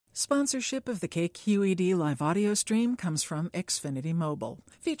Sponsorship of the KQED live audio stream comes from Xfinity Mobile,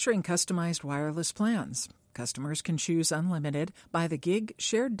 featuring customized wireless plans. Customers can choose unlimited, by the gig,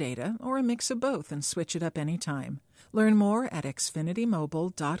 shared data, or a mix of both and switch it up anytime. Learn more at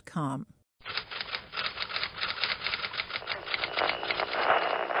xfinitymobile.com.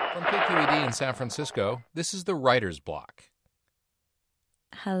 From KQED in San Francisco, this is the Writer's Block.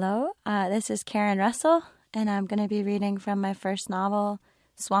 Hello, this is Karen Russell, and I'm going to be reading from my first novel,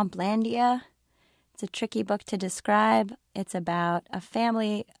 Swamplandia. It's a tricky book to describe. It's about a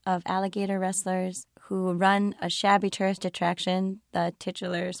family of alligator wrestlers who run a shabby tourist attraction, the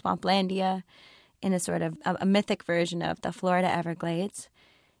titular Swamplandia, in a sort of a mythic version of the Florida Everglades.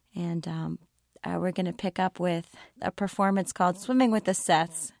 And we're going to pick up with a performance called Swimming with the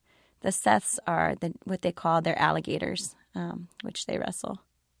Seths. The Seths are what they call their alligators, which they wrestle.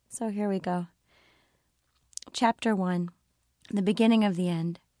 So here we go. Chapter 1. The beginning of the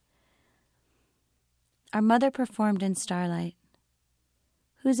end. Our mother performed in starlight.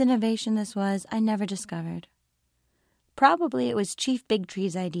 Whose innovation this was, I never discovered. Probably it was Chief Big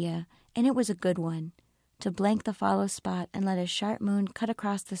Tree's idea, and it was a good one, to blank the follow spot and let a sharp moon cut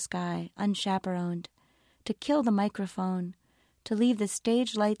across the sky, unchaperoned, to kill the microphone, to leave the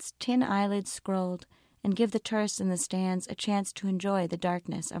stage lights' tin eyelids scrolled, and give the tourists in the stands a chance to enjoy the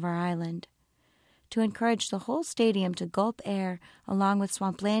darkness of our island. To encourage the whole stadium to gulp air along with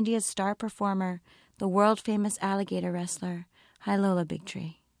Swamplandia's star performer, the world-famous alligator wrestler, Hilola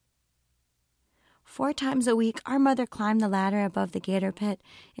Bigtree. 4 times a week, our mother climbed the ladder above the gator pit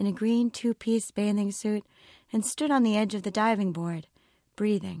in a green 2-piece bathing suit and stood on the edge of the diving board,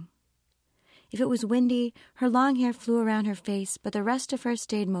 breathing. If it was windy, her long hair flew around her face, but the rest of her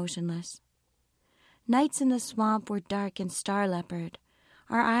stayed motionless. Nights in the swamp were dark and star-leopard.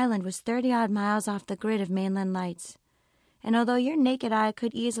 Our island was 30-odd miles off the grid of mainland lights, and although your naked eye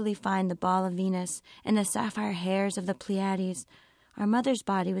could easily find the ball of Venus and the sapphire hairs of the Pleiades, our mother's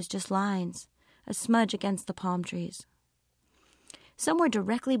body was just lines, a smudge against the palm trees. Somewhere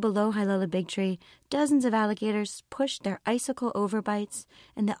directly below Hilola Bigtree, dozens of alligators pushed their icicle overbites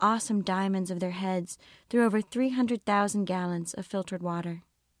and the awesome diamonds of their heads through over 300,000 gallons of filtered water.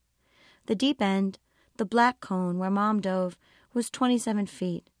 The deep end, the black cone where Mom dove, was 27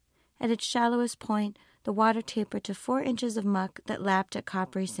 feet. At its shallowest point, the water tapered to 4 inches of muck that lapped at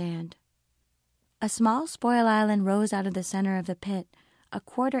coppery sand. A small spoil island rose out of the center of the pit, a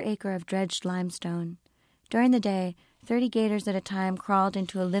 1/4 acre of dredged limestone. During the day, 30 gators at a time crawled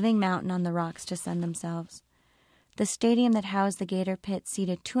into a living mountain on the rocks to sun themselves. The stadium that housed the gator pit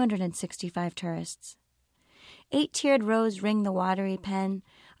seated 265 tourists. 8-tiered rows ringed the watery pen.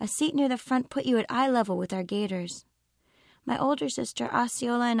 A seat near the front put you at eye level with our gators. My older sister,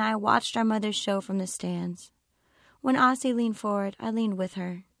 Osceola, and I watched our mother's show from the stands. When Ossie leaned forward, I leaned with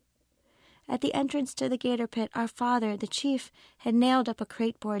her. At the entrance to the gator pit, our father, the chief, had nailed up a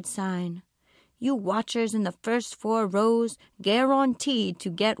crateboard sign. "You watchers in the first 4 rows, guaranteed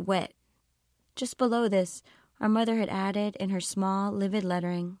to get wet." Just below this, our mother had added in her small, livid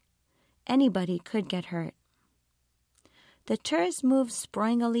lettering, "Anybody could get hurt." The tourists moved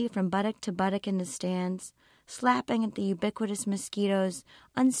springily from buttock to buttock in the stands, slapping at the ubiquitous mosquitoes,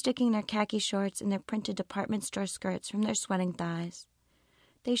 unsticking their khaki shorts and their printed department store skirts from their sweating thighs.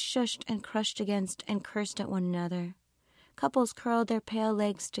 They shushed and crushed against and cursed at one another. Couples curled their pale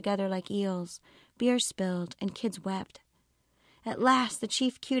legs together like eels, beer spilled, and kids wept. At last the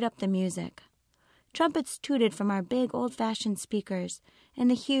chief queued up the music. Trumpets tooted from our big old-fashioned speakers,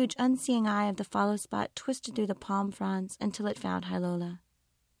 and the huge unseeing eye of the follow spot twisted through the palm fronds until it found Hilola.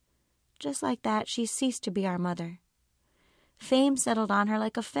 Just like that, she ceased to be our mother. Fame settled on her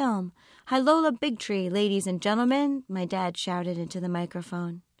like a film. "Hilola Bigtree, ladies and gentlemen," my dad shouted into the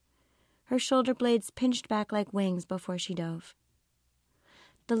microphone. Her shoulder blades pinched back like wings before she dove.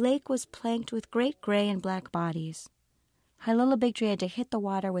 The lake was planked with great gray and black bodies. Hilola Bigtree had to hit the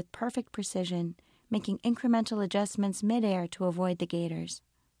water with perfect precision, making incremental adjustments midair to avoid the gators.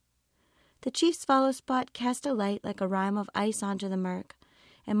 The chief's follow spot cast a light like a rime of ice onto the murk,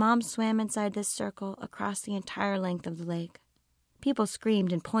 and Mom swam inside this circle across the entire length of the lake. People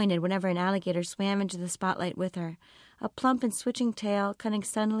screamed and pointed whenever an alligator swam into the spotlight with her, a plump and switching tail cutting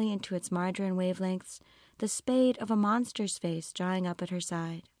suddenly into its margarine wavelengths, the spade of a monster's face drawing up at her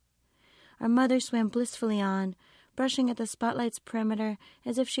side. Our mother swam blissfully on, brushing at the spotlight's perimeter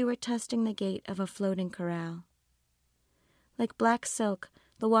as if she were testing the gate of a floating corral. Like black silk,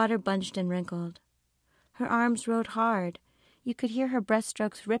 the water bunched and wrinkled. Her arms rode hard. You could hear her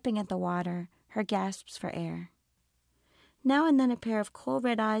breaststrokes ripping at the water, her gasps for air. Now and then a pair of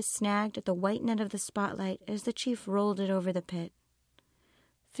coal-red eyes snagged at the white net of the spotlight as the chief rolled it over the pit.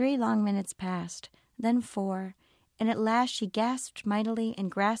 3 long minutes passed, then 4, and at last she gasped mightily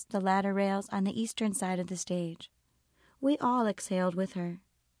and grasped the ladder rails on the eastern side of the stage. We all exhaled with her.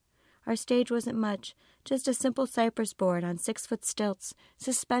 Our stage wasn't much, just a simple cypress board on 6-foot stilts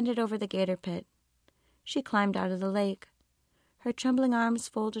suspended over the gator pit. She climbed out of the lake. Her trembling arms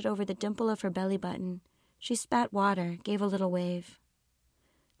folded over the dimple of her belly button. She spat water, gave a little wave.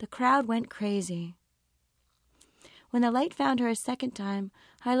 The crowd went crazy. When the light found her a second time,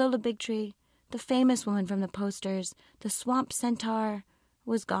 High-Lola Bigtree, the famous woman from the posters, the swamp centaur,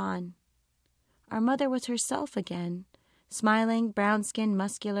 was gone. Our mother was herself again, smiling, brown-skinned,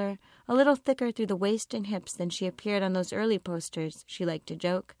 muscular, a little thicker through the waist and hips than she appeared on those early posters, she liked to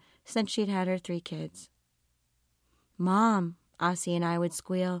joke, since she'd had her 3 kids. "Mom," Ossie and I would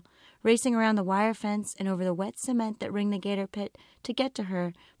squeal, racing around the wire fence and over the wet cement that ringed the gator pit to get to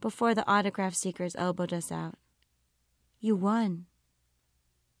her before the autograph seekers elbowed us out. "You won."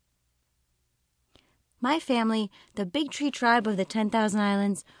 My family, the Bigtree tribe of the 10,000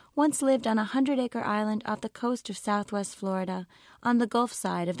 Islands, once lived on a 100-acre island off the coast of southwest Florida on the Gulf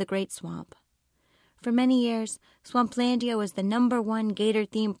side of the Great Swamp. For many years, Swamplandia was the #1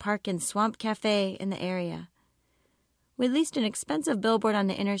 gator-themed park and swamp cafe in the area. We leased an expensive billboard on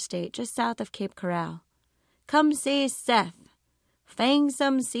the interstate just south of Cape Coral. "Come see Seth,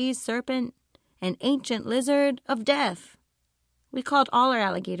 fangsome sea serpent, an ancient lizard of death." We called all our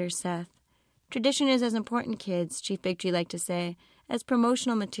alligators Seth. Tradition is as important, kids, Chief Bigtree liked to say, as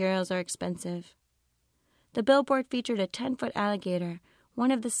promotional materials are expensive. The billboard featured a 10-foot alligator,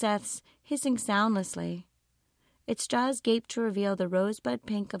 one of the Seths, hissing soundlessly. Its jaws gaped to reveal the rosebud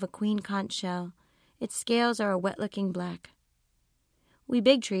pink of a queen conch shell. Its scales are a wet-looking black. We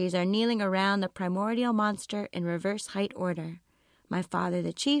Bigtrees are kneeling around the primordial monster in reverse height order. My father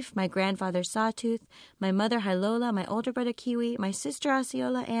the chief, my grandfather Sawtooth, my mother High-Lola, my older brother Kiwi, my sister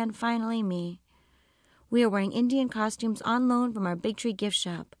Osceola, and finally me. We are wearing Indian costumes on loan from our Bigtree gift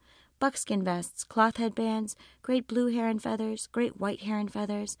shop. Buckskin vests, cloth headbands, great blue hair and feathers, great white hair and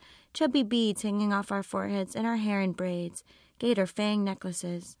feathers, chubby beads hanging off our foreheads and our hair in braids, gator fang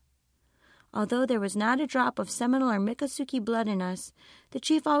necklaces. Although there was not a drop of Seminole or Miccosukee blood in us, the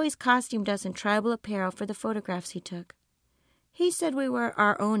chief always costumed us in tribal apparel for the photographs he took. He said we were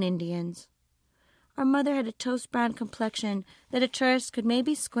our own Indians. Our mother had a toast-brown complexion that a tourist could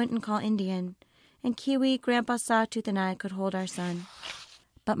maybe squint and call Indian, and Kiwi, Grandpa Sawtooth, and I could hold our son.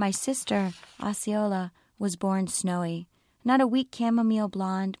 But my sister, Osceola, was born snowy, not a weak chamomile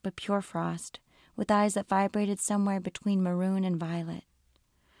blonde, but pure frost, with eyes that vibrated somewhere between maroon and violet.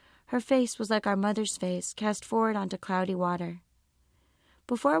 Her face was like our mother's face, cast forward onto cloudy water.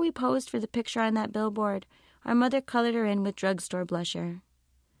 Before we posed for the picture on that billboard, our mother colored her in with drugstore blusher.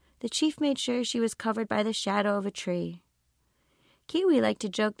 The chief made sure she was covered by the shadow of a tree. Kiwi liked to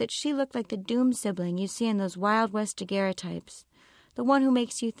joke that she looked like the doomed sibling you see in those Wild West daguerreotypes, the one who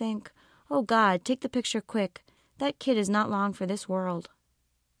makes you think, "Oh God, take the picture quick. That kid is not long for this world."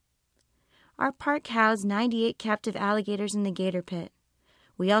 Our park housed 98 captive alligators in the gator pit.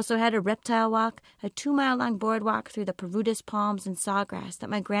 We also had a reptile walk, a 2-mile-long boardwalk through the Perudas palms and sawgrass that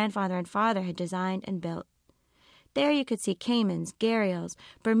my grandfather and father had designed and built. There you could see caimans, gharials,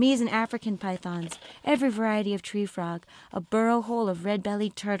 Burmese and African pythons, every variety of tree frog, a burrow hole of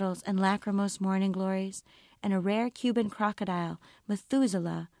red-bellied turtles and lachrymose morning glories, and a rare Cuban crocodile,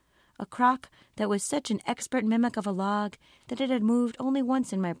 Methuselah, a croc that was such an expert mimic of a log that it had moved only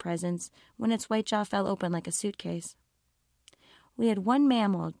once in my presence when its white jaw fell open like a suitcase. We had one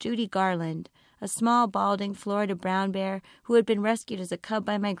mammal, Judy Garland, a small, balding Florida brown bear who had been rescued as a cub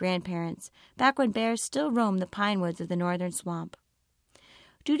by my grandparents, back when bears still roamed the pine woods of the northern swamp.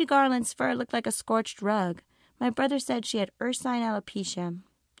 Judy Garland's fur looked like a scorched rug. My brother said she had ursine alopecia.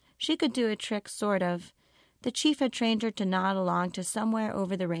 She could do a trick, sort of. The chief had trained her to nod along to Somewhere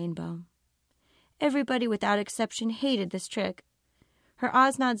Over the Rainbow. Everybody without exception hated this trick. Her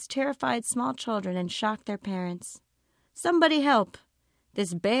Osnods terrified small children and shocked their parents. "Somebody help!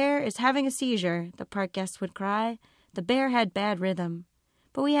 This bear is having a seizure," the park guests would cry. The bear had bad rhythm.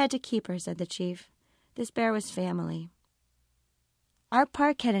 But we had to keep her, said the chief. This bear was family. Our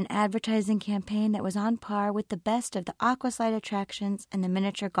park had an advertising campaign that was on par with the best of the aquaslide attractions and the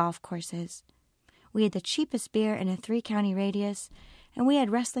miniature golf courses. We had the cheapest beer in a 3-county radius, and we had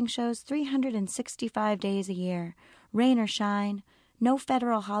wrestling shows 365 days a year, rain or shine, no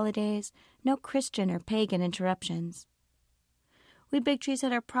federal holidays, no Christian or pagan interruptions. We Bigtrees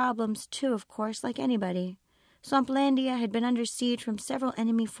had our problems, too, of course, like anybody. Swamplandia had been under siege from several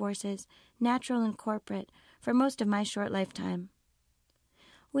enemy forces, natural and corporate, for most of my short lifetime.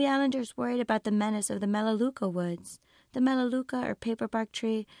 We islanders worried about the menace of the Melaleuca woods. The Melaleuca, or paperbark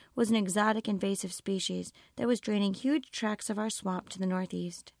tree, was an exotic invasive species that was draining huge tracts of our swamp to the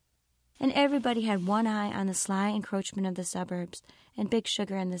northeast. And everybody had one eye on the sly encroachment of the suburbs and Big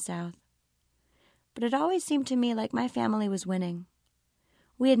Sugar in the south. But it always seemed to me like my family was winning.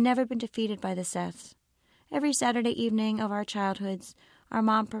 We had never been defeated by the Seths. Every Saturday evening of our childhoods, our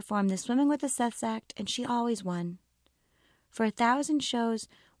mom performed the Swimming with the Seths act, and she always won. For 1,000 shows,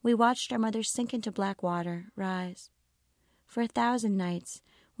 we watched our mother sink into black water, rise. For 1,000 nights,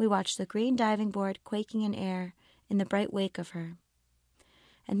 we watched the green diving board quaking in air in the bright wake of her.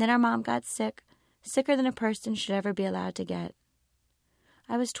 And then our mom got sick, sicker than a person should ever be allowed to get.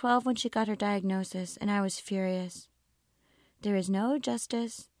 I was 12 when she got her diagnosis, and I was furious. There is no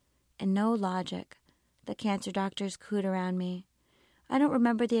justice and no logic, the cancer doctors cooed around me. I don't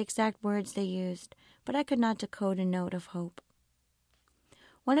remember the exact words they used, but I could not decode a note of hope.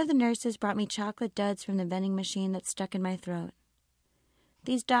 One of the nurses brought me chocolate duds from the vending machine that stuck in my throat.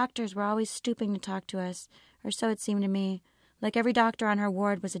 These doctors were always stooping to talk to us, or so it seemed to me, like every doctor on her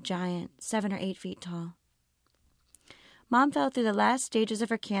ward was a giant, 7 or 8 feet tall. Mom fell through the last stages of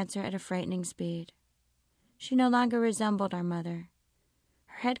her cancer at a frightening speed. She no longer resembled our mother.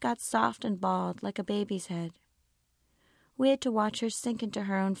 Her head got soft and bald, like a baby's head. We had to watch her sink into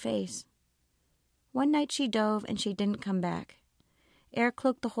her own face. One night she dove, and she didn't come back. Air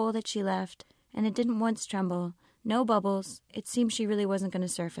cloaked the hole that she left, and it didn't once tremble. No bubbles. It seemed she really wasn't going to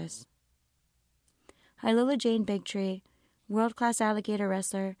surface. Hylola Jane Bigtree, world-class alligator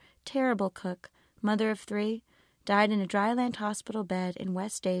wrestler, terrible cook, mother of 3, died in a dryland hospital bed in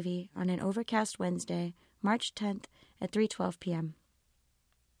West Davie on an overcast Wednesday, March 10th at 3:12 p.m.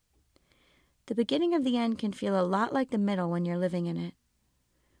 The beginning of the end can feel a lot like the middle when you're living in it.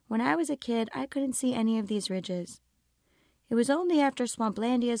 When I was a kid, I couldn't see any of these ridges. It was only after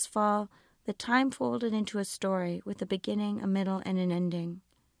Swamplandia's fall that time folded into a story with a beginning, a middle, and an ending.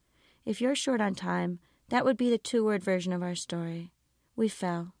 If you're short on time, that would be the 2-word version of our story. We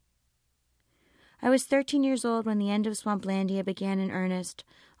fell. I was 13 years old when the end of Swamplandia began in earnest,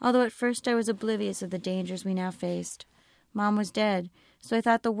 although at first I was oblivious of the dangers we now faced. Mom was dead, so I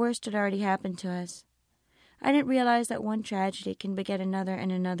thought the worst had already happened to us. I didn't realize that one tragedy can beget another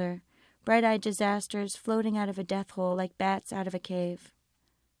and another, bright-eyed disasters floating out of a death hole like bats out of a cave.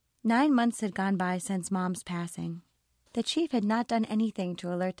 9 months had gone by since Mom's passing. The chief had not done anything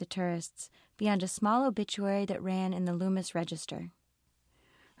to alert the tourists beyond a small obituary that ran in the Loomis Register.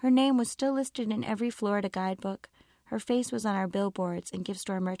 Her name was still listed in every Florida guidebook. Her face was on our billboards and gift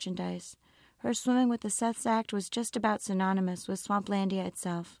store merchandise. Her Swimming with the Seths act was just about synonymous with Swamplandia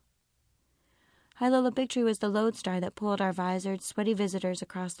itself. Hylola Bigtree was the lodestar that pulled our visored, sweaty visitors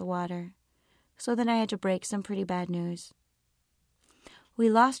across the water. So then I had to break some pretty bad news. We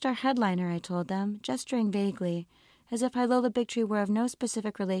lost our headliner, I told them, gesturing vaguely, as if Hylola Bigtree were of no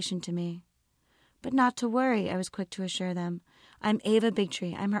specific relation to me. But not to worry, I was quick to assure them. I'm Ava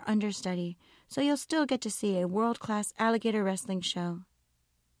Bigtree. I'm her understudy, so you'll still get to see a world-class alligator wrestling show.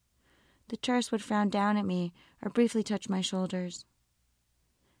 The tourists would frown down at me or briefly touch my shoulders.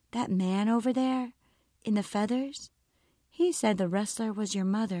 That man over there, in the feathers, he said the wrestler was your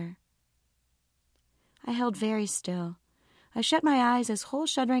mother. I held very still. I shut my eyes as whole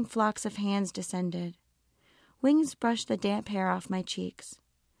shuddering flocks of hands descended. Wings brushed the damp hair off my cheeks.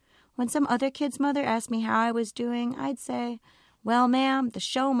 When some other kid's mother asked me how I was doing, I'd say, "Well, ma'am, the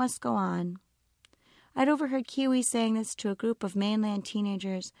show must go on." I'd overheard Kiwi saying this to a group of mainland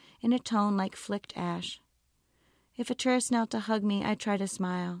teenagers in a tone like flicked ash. If a tourist knelt to hug me, I'd try to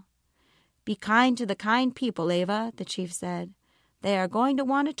smile. "Be kind to the kind people, Ava," the chief said. "They are going to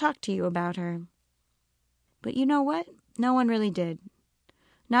want to talk to you about her." But you know what? No one really did.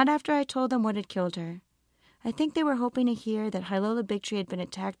 Not after I told them what had killed her. I think they were hoping to hear that Hylola Bigtree had been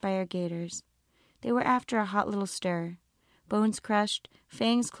attacked by our gators. They were after a hot little stir. Bones crushed,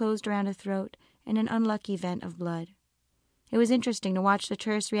 fangs closed around a throat, and an unlucky vent of blood. It was interesting to watch the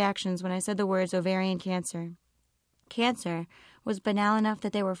tourists' reactions when I said the words ovarian cancer. Cancer was banal enough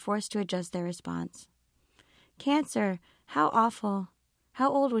that they were forced to adjust their response. Cancer, how awful. How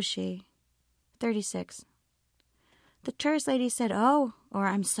old was she? 36. The tourist lady said, "Oh," or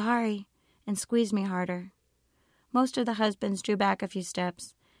 "I'm sorry," and squeezed me harder. Most of the husbands drew back a few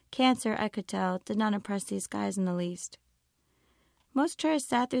steps. Cancer, I could tell, did not impress these guys in the least. Most tourists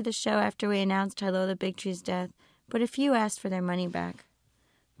sat through the show after we announced Hylola Bigtree's death, but a few asked for their money back.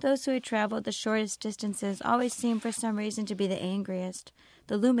 Those who had traveled the shortest distances always seemed for some reason to be the angriest.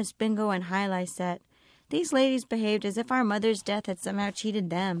 The Loomis bingo and highlight set. These ladies behaved as if our mother's death had somehow cheated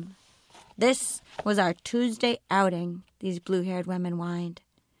them. "This was our Tuesday outing," these blue-haired women whined.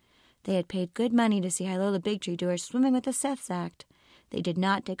 They had paid good money to see Lola Bigtree do her swimming with the Seths act. They did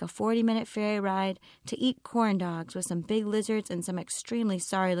not take a 40-minute ferry ride to eat corn dogs with some big lizards and some extremely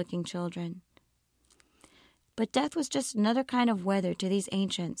sorry-looking children. But death was just another kind of weather to these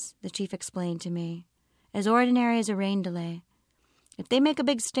ancients, the chief explained to me, as ordinary as a rain delay. If they make a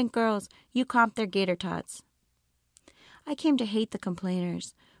big stink, girls, you comp their gator tots. I came to hate the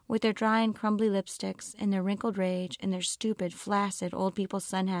complainers, with their dry and crumbly lipsticks, and their wrinkled rage, and their stupid, flaccid old people's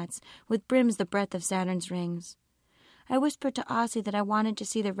sun hats with brims the breadth of Saturn's rings. I whispered to Ossie that I wanted to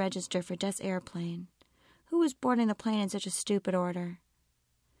see the register for Death's airplane. Who was boarding the plane in such a stupid order?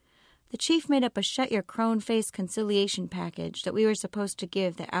 The chief made up a shut-your-crone-face conciliation package that we were supposed to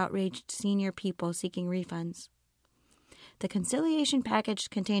give the outraged senior people seeking refunds. The conciliation package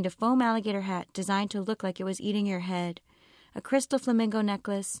contained a foam alligator hat designed to look like it was eating your head, a crystal flamingo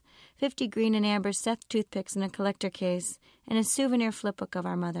necklace, 50 green and amber Seth toothpicks in a collector case, and a souvenir flipbook of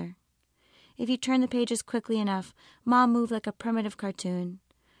our mother. If you turned the pages quickly enough, Mom moved like a primitive cartoon.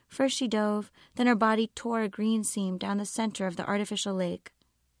 First she dove, then her body tore a green seam down the center of the artificial lake.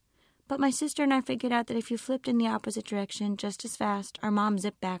 But my sister and I figured out that if you flipped in the opposite direction just as fast, our Mom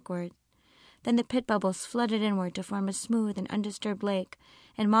zipped backward. Then the pit bubbles flooded inward to form a smooth and undisturbed lake,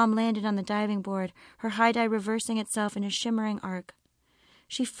 and Mom landed on the diving board, her high dive reversing itself in a shimmering arc.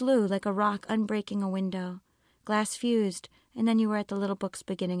 She flew like a rock unbreaking a window. Glass fused, and then you were at the little book's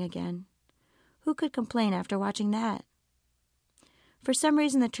beginning again. Who could complain after watching that? For some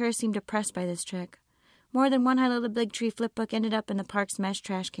reason, the tourists seemed depressed by this trick. More than one Lola Bigtree flipbook ended up in the park's mesh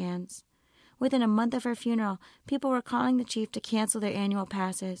trash cans. Within a month of her funeral, people were calling the chief to cancel their annual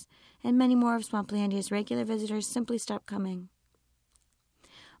passes, and many more of Swamplandia's regular visitors simply stopped coming.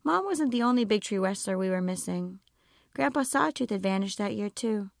 Mom wasn't the only Bigtree wrestler we were missing. Grandpa Sawtooth had vanished that year,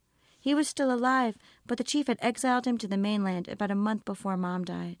 too. He was still alive, but the chief had exiled him to the mainland about a month before Mom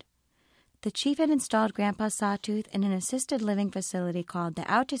died. The chief had installed Grandpa Sawtooth in an assisted living facility called the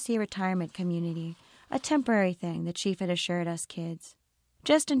Out-to-Sea Retirement Community, a temporary thing, the chief had assured us kids.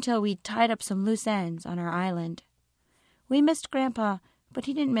 Just until we'd tied up some loose ends on our island. We missed Grandpa, but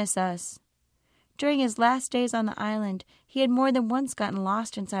he didn't miss us. During his last days on the island, he had more than once gotten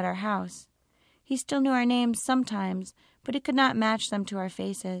lost inside our house. He still knew our names sometimes, but he could not match them to our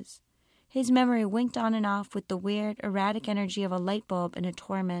faces. His memory winked on and off with the weird, erratic energy of a light bulb in a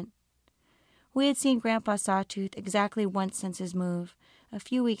torment. We had seen Grandpa Sawtooth exactly once since his move. A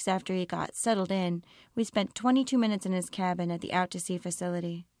few weeks after he got settled in, we spent 22 minutes in his cabin at the Out-to-Sea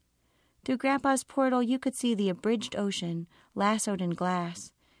facility. Through Grandpa's portal, you could see the abridged ocean, lassoed in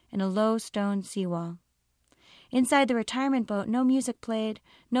glass, and a low stone seawall. Inside the retirement boat, no music played,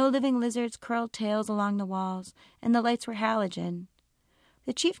 no living lizards curled tails along the walls, and the lights were halogen.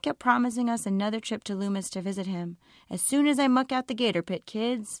 The chief kept promising us another trip to Loomis to visit him. As soon as I muck out the gator pit,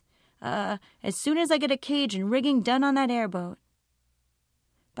 kids. As soon as I get a cage and rigging done on that airboat.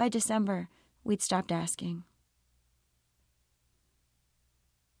 By December, we'd stopped asking.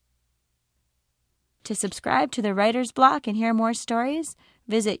 To subscribe to the Writer's Block and hear more stories,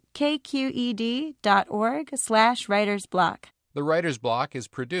 visit kqed.org/writersblock. The Writer's Block is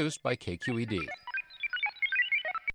produced by KQED.